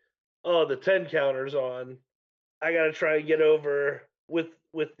 like, oh, the 10 counter's on. I gotta try and get over with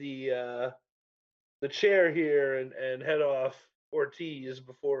the chair here and head off Ortiz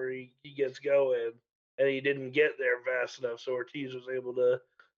before he gets going, and he didn't get there fast enough, so Ortiz was able to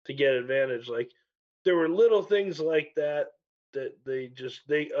get advantage. Like there were little things like that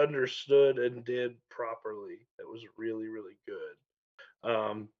they understood and did properly. That was really really good.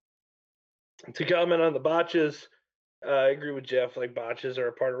 To comment on the botches, I agree with Jeff. Like botches are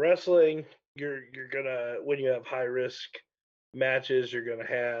a part of wrestling. You're gonna, when you have high risk matches, you're gonna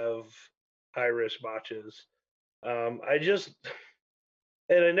have high risk botches. I just,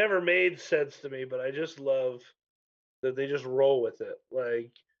 and it never made sense to me, but I just love that they just roll with it.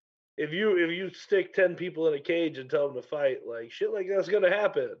 Like if you stick 10 people in a cage and tell them to fight, like shit like that's gonna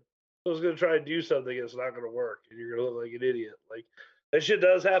happen. Someone's gonna try and do something, it's not gonna work, and you're gonna look like an idiot. Like that shit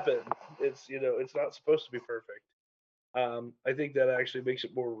does happen. It's it's not supposed to be perfect. I think that actually makes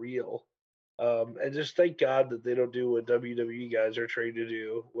it more real. And just thank God that they don't do what WWE guys are trained to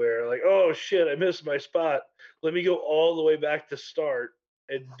do, where like, oh shit, I missed my spot. Let me go all the way back to start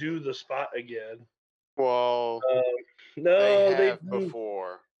and do the spot again. well, No, they have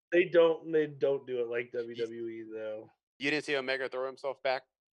before. They don't do it like WWE though. You didn't see Omega throw himself back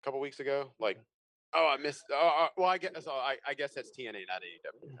a couple weeks ago? Like, oh, I missed. Well, I guess. I guess that's TNA, not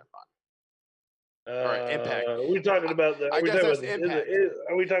AEW. Never mind. All right, Impact. Are we talking about the? I guess that's Impact.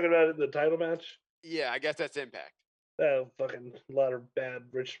 Are we talking about the title match? Yeah, I guess that's Impact. Oh, fucking a lot of bad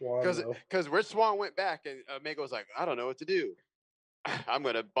Rich Swann. Because Rich Swann went back and Omega was like, I don't know what to do. I'm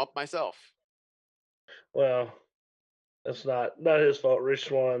gonna bump myself. Well, that's not his fault. Rich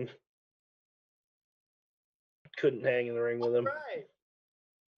Swann couldn't hang in the ring with him. Right.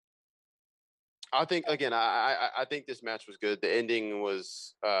 I think again, I think this match was good. The ending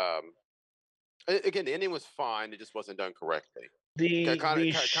was again, the ending was fine. It just wasn't done correctly. Kind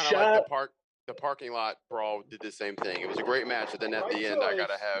of like the parking lot brawl did the same thing. It was a great match, and then at the end, I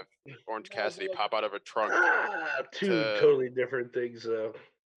gotta have Orange Cassidy pop out of a trunk. Two totally different things, though.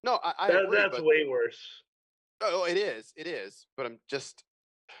 No, I agree, that's way worse. Oh, it is. But I'm just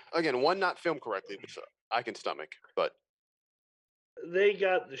again one not filmed correctly, which I can stomach. But they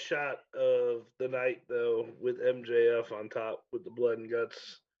got the shot of the night though with MJF on top with the blood and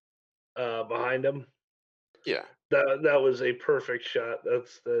guts behind him. Yeah, that was a perfect shot. That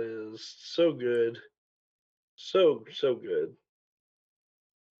is so good, so good.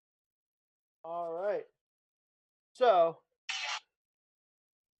 All right, so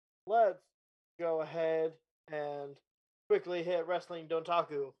let's go ahead and quickly hit Wrestling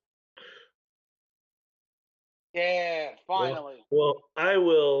Dontaku. Yeah, finally. Well, I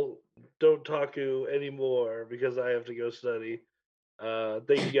will don't talk to anymore because I have to go study.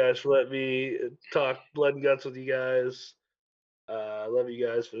 Thank you guys for letting me talk blood and guts with you guys. Love you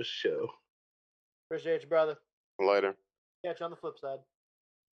guys for the show. Appreciate you, brother. Later. Catch you on the flip side.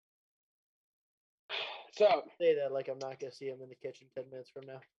 So say that like I'm not gonna see him in the kitchen 10 minutes from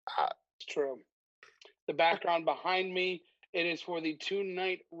now. It's true. The background behind me, it is for the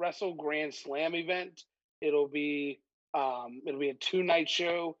 2-night Wrestle Grand Slam event. It'll be a 2-night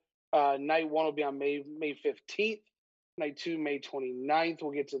show. Night 1 will be on May 15th. Night 2, May 29th.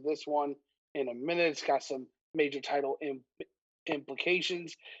 We'll get to this one in a minute. It's got some major title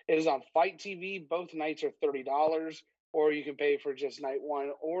implications. It is on Fight TV. Both nights are $30, or you can pay for just night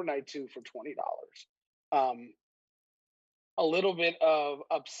 1 or night 2 for $20. A little bit of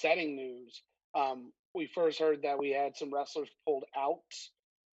upsetting news. We first heard that we had some wrestlers pulled out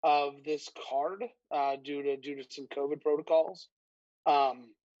of this card due to some COVID protocols.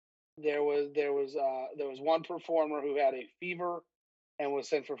 There was one performer who had a fever and was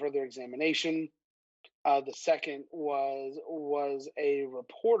sent for further examination. The second was a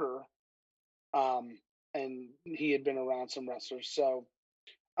reporter, and he had been around some wrestlers. So,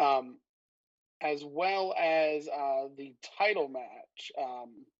 as well as the title match.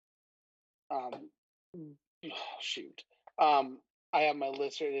 I have my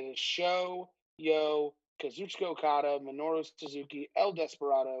list here. It is Sho, Yo, Kazuchika Okada, Minoru Suzuki, El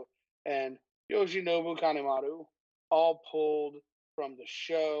Desperado, and Yoshinobu Kanemaru. all pulled from the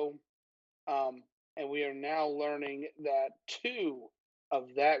show. And we are now learning that 2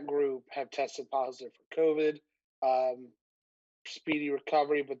 of that group have tested positive for COVID. Speedy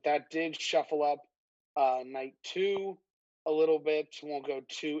recovery, but that did shuffle up night 2 a little bit. Won't go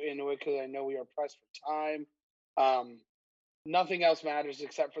too into it because I know we are pressed for time. Nothing else matters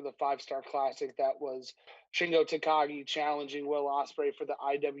except for the 5-star classic that was Shingo Takagi challenging Will Ospreay for the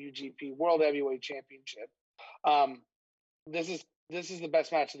IWGP World Heavyweight Championship. This is the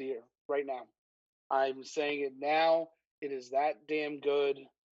best match of the year right now. I'm saying it now. It is that damn good.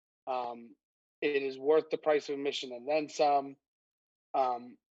 It is worth the price of admission and then some.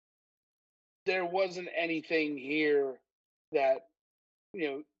 There wasn't anything here that,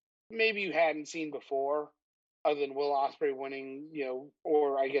 maybe you hadn't seen before other than Will Ospreay winning,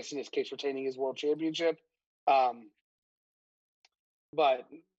 or I guess in this case, retaining his world championship. But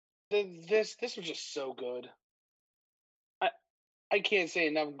this was just so good. I can't say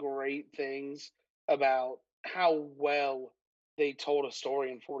enough great things about how well they told a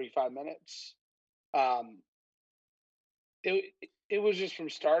story in 45 minutes. It was just from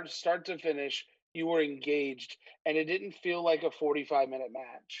start to finish, you were engaged, and it didn't feel like a 45-minute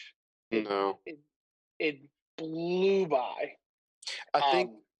match. No. It blew by. I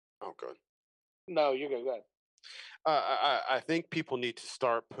think. Oh, good. No, you're good. Go ahead. I think people need to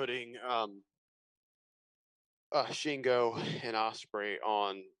start putting Shingo and Ospreay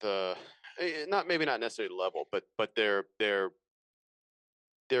on the maybe not necessarily level, but they're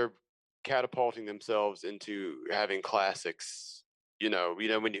catapulting themselves into having classics.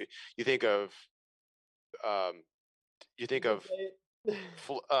 When you think of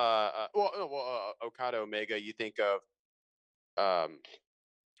Okada Omega, you think of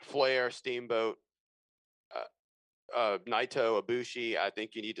Flair, Steamboat, Naito, Ibushi. I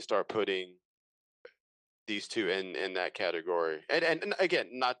think you need to start putting these two in that category. And again,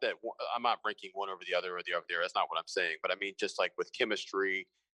 not that I'm not ranking one over the other or the other there. That's not what I'm saying. But I mean, just like with chemistry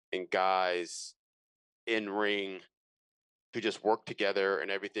and guys in ring who just work together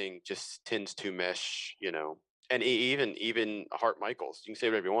and everything just tends to mesh, And even Hart Michaels, you can say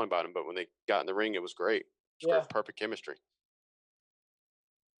whatever you want about him, but when they got in the ring, it was great. It was perfect chemistry.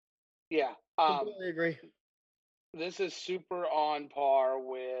 Yeah, completely agree. This is super on par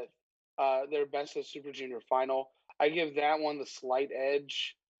with their Best of Super Junior final. I give that one the slight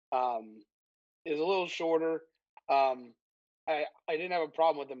edge. Is a little shorter. I didn't have a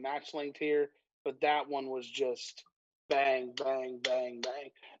problem with the match length here, but that one was just bang, bang, bang,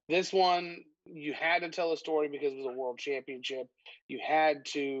 bang. This one, you had to tell a story because it was a world championship. You had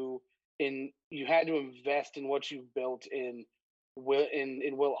to invest in what you've built in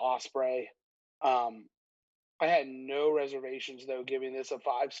Will Ospreay. I had no reservations though giving this a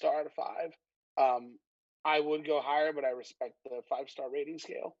 5-star out of 5. I would go higher, but I respect the 5-star rating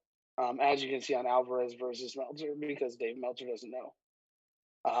scale. As you can see on Alvarez versus Meltzer, because Dave Meltzer doesn't know.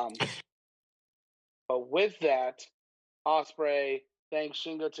 But with that, Ospreay thanks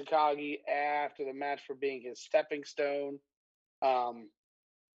Shingo Takagi after the match for being his stepping stone.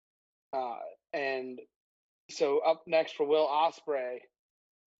 And so up next for Will Ospreay,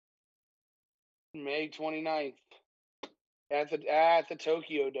 May 29th at the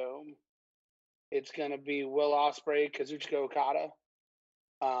Tokyo Dome. It's going to be Will Ospreay, Kazuchika Okada.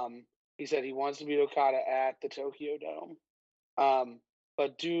 He said he wants to beat Okada at the Tokyo Dome.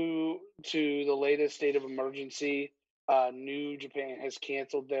 But due to the latest state of emergency, New Japan has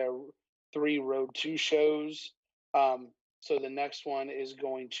canceled their 3 Road 2 shows. So the next one is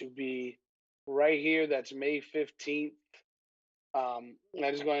going to be right here. That's May 15th.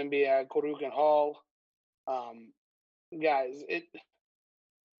 That is going to be at Korakuen Hall. Guys,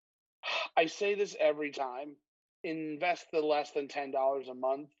 I say this every time. Invest the less than $10 a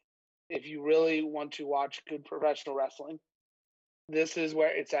month if you really want to watch good professional wrestling. This is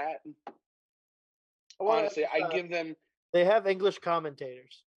where it's at. Honestly, I give them. They have English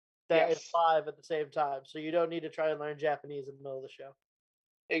commentators that is live at the same time, so you don't need to try and learn Japanese in the middle of the show.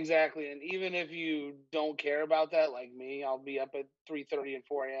 Exactly, and even if you don't care about that, like me, I'll be up at 3:30 and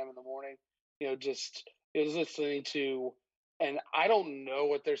 4 a.m. in the morning. Just listening to, and I don't know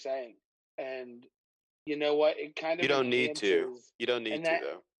what they're saying, and you know what? It kind of you don't need to. You don't need to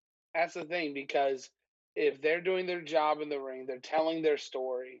though. That's the thing, because if they're doing their job in the ring, they're telling their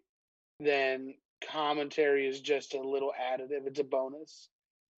story, then commentary is just a little additive. It's a bonus.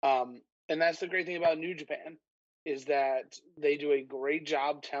 And that's the great thing about New Japan, is that they do a great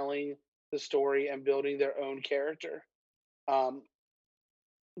job telling the story and building their own character. But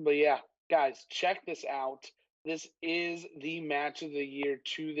yeah, guys, check this out. This is the match of the year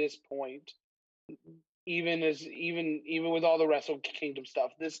to this point. even with all the Wrestle Kingdom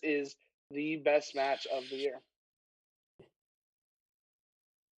stuff, this is the best match of the year.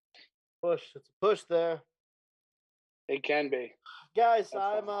 Push. It's a push there. It can be. Guys,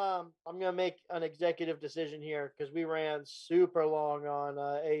 I'm gonna make an executive decision here because we ran super long on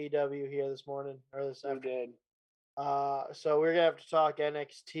AEW here this morning or this afternoon. So we're gonna have to talk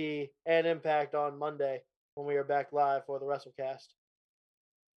NXT and Impact on Monday when we are back live for the WrestleCast.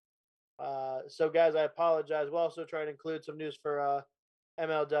 So guys, I apologize. We'll also try to include some news for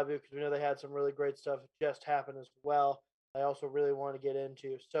MLW because we know they had some really great stuff just happen as well. I also really want to get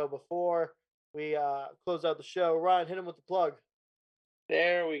into. So before we close out the show, Ryan, hit him with the plug.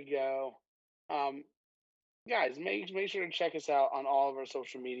 There we go. Guys, make sure to check us out on all of our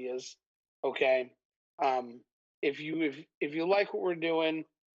social medias. Okay. If you like what we're doing,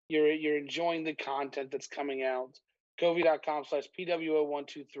 you're enjoying the content that's coming out,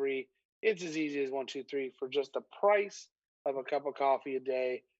 Kofi.com/PWO123. It's as easy as 123 for just the price of a cup of coffee a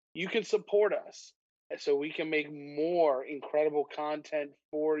day. You can support us so we can make more incredible content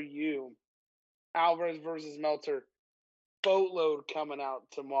for you. Alvarez versus Meltzer, boatload coming out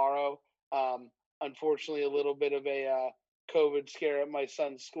tomorrow. Unfortunately, a little bit of a COVID scare at my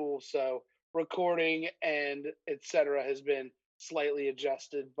son's school, so recording and etc. has been slightly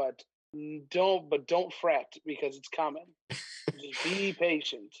adjusted. But don't fret because it's coming. Just be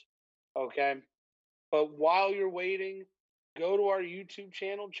patient, okay? But while you're waiting, go to our YouTube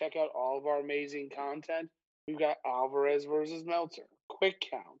channel, check out all of our amazing content. We've got Alvarez versus Meltzer, Quick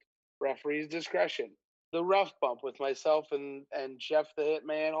Count, Referee's Discretion, The Rough Bump with myself and Jeff the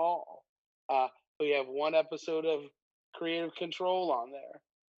Hitman Hall. We have one episode of Creative Control on there,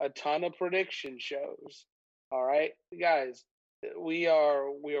 a ton of prediction shows. All right, guys, we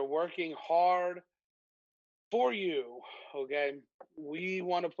are working hard for you. Okay, we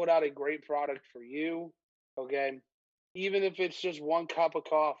want to put out a great product for you. Okay, even if it's just one cup of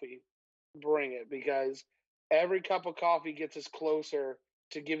coffee, bring it, because every cup of coffee gets us closer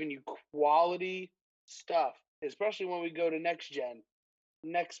to giving you quality stuff, especially when we go to Next Gen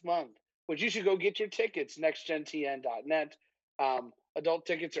next month, which you should go get your tickets, nextgentn.net. Adult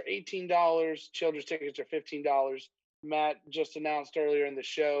tickets are $18. Children's tickets are $15. Matt just announced earlier in the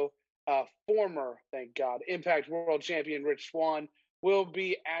show, former, thank God, Impact World Champion Rich Swann will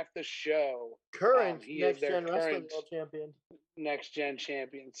be at the show. Current he Next is their Gen current Wrestling World Champion. Next Gen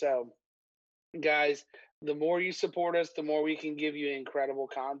Champion. So, guys, the more you support us, the more we can give you incredible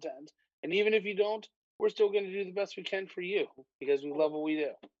content. And even if you don't, we're still going to do the best we can for you because we love what we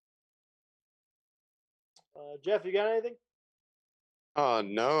do. Jeff, you got anything?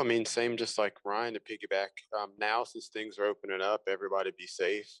 No, I mean, same, just like Ryan, to piggyback. Now, since things are opening up, everybody be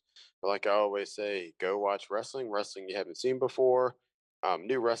safe. But like I always say, go watch wrestling you haven't seen before.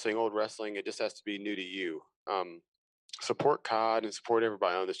 New wrestling, old wrestling, it just has to be new to you. Support COD and support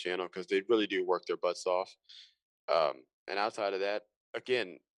everybody on this channel because they really do work their butts off. And outside of that,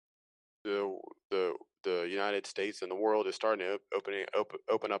 again, the United States and the world is starting to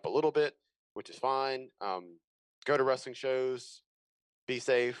open up a little bit, which is fine. Go to wrestling shows. Be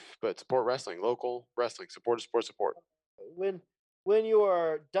safe, but support wrestling, local wrestling. Support. When you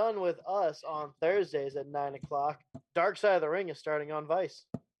are done with us on Thursdays at 9:00, Dark Side of the Ring is starting on Vice.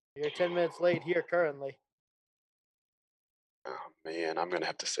 You're 10 minutes late here currently. Oh man, I'm gonna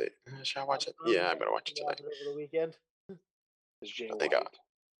have to say, shall I watch it? Yeah, I'm gonna watch it tonight. Over the weekend. I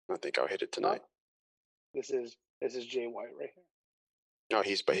think I'll hit it tonight. This is Jay White right here. No,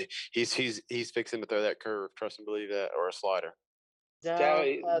 he's fixing to throw that curve. Trust and believe that, or a slider.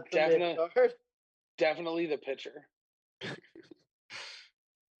 Definitely the pitcher.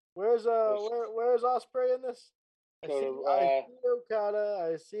 Where's Ospreay in this? I see Okada.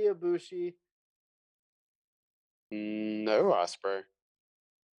 I see Ibushi. No Ospreay.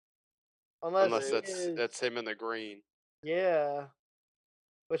 Unless that's him in the green. Yeah,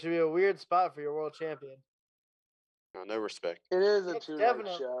 which would be a weird spot for your world champion. No respect. It is a two-night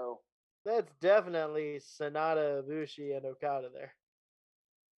show. That's definitely Sonata, Ibushi, and Okada there.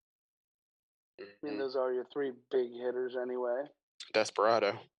 I mean, those are your three big hitters anyway.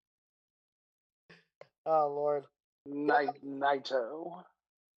 Desperado. Oh, Lord. Naito.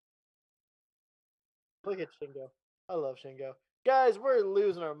 Look at Shingo. I love Shingo. Guys, we're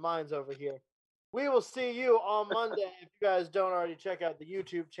losing our minds over here. We will see you on Monday if you guys don't already check out the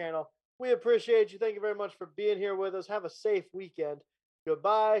YouTube channel. We appreciate you. Thank you very much for being here with us. Have a safe weekend.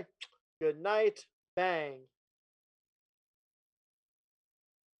 Goodbye. Good night. Bang.